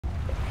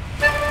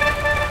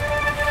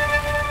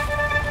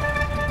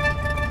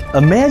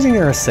Imagine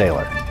you're a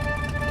sailor,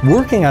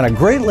 working on a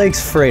Great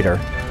Lakes freighter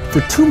for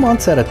 2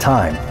 months at a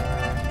time,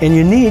 and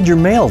you need your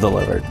mail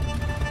delivered.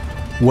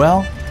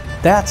 Well,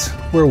 that's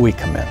where we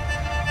come in.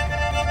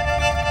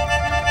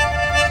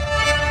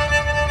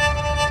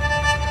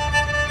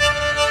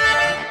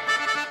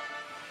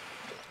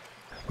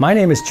 My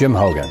name is Jim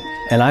Hogan,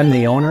 and I'm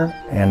the owner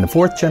and the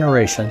 4th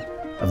generation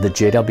of the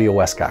J.W.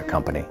 Westcott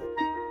Company.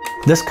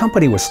 This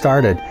company was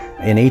started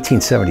in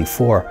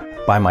 1874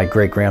 by my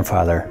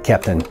great-grandfather,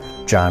 Captain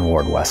John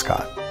Ward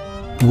Westcott.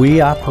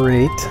 We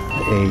operate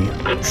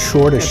a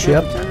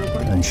shore-to-ship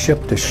and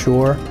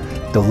ship-to-shore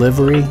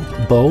delivery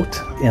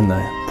boat in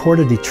the Port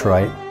of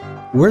Detroit.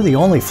 We're the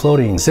only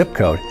floating zip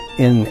code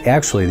in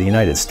actually the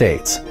United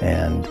States,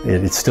 and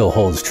it still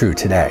holds true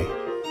today.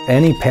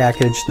 Any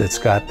package that's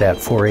got that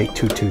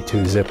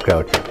 48222 zip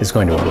code is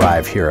going to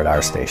arrive here at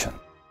our station.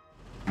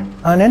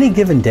 On any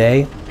given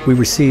day, we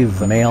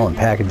receive mail and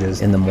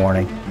packages in the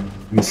morning.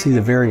 You see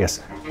the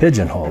various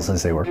pigeonholes,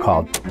 as they were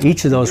called.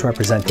 Each of those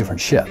represent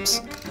different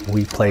ships.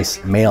 We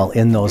place mail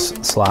in those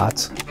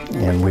slots,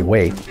 and we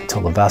wait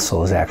until the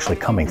vessel is actually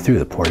coming through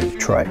the Port of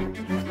Detroit.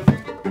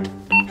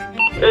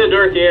 Hey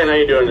Dorothy Ann, how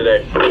you doing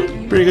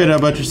today? Pretty good, how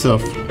about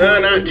yourself?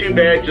 Not too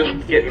bad,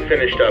 just getting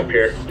finished up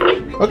here.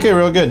 Okay,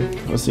 real good.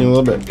 We'll see you in a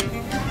little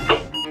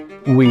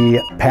bit.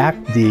 We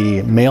pack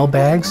the mail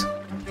bags.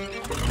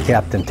 The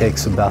captain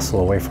takes the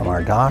vessel away from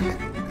our dock,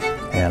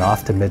 and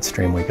off to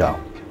midstream we go.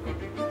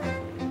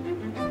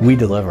 We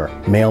deliver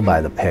mail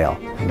by the pail,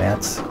 and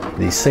that's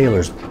the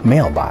sailor's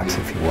mailbox,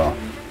 if you will.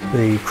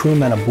 The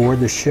crewmen aboard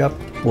the ship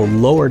will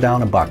lower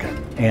down a bucket,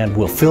 and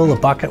we'll fill the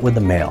bucket with the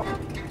mail.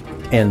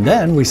 And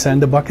then we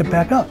send the bucket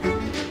back up.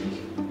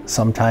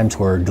 Sometimes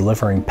we're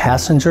delivering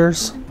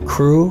passengers,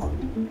 crew.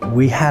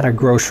 We had a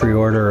grocery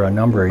order a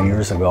number of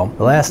years ago.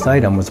 The last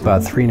item was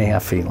about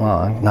 3.5 feet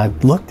long, and I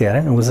looked at it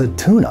and it was a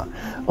tuna,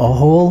 a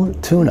whole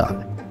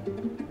tuna.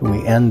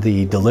 We end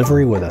the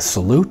delivery with a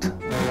salute.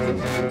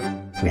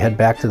 We head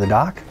back to the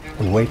dock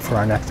and wait for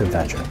our next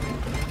adventure.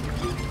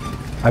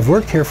 I've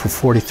worked here for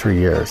 43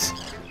 years.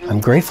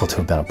 I'm grateful to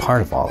have been a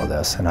part of all of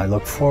this, and I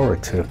look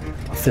forward to a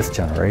 5th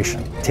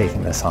generation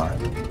taking this on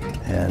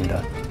and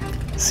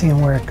seeing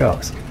where it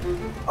goes,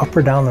 up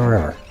or down the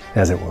river,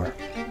 as it were.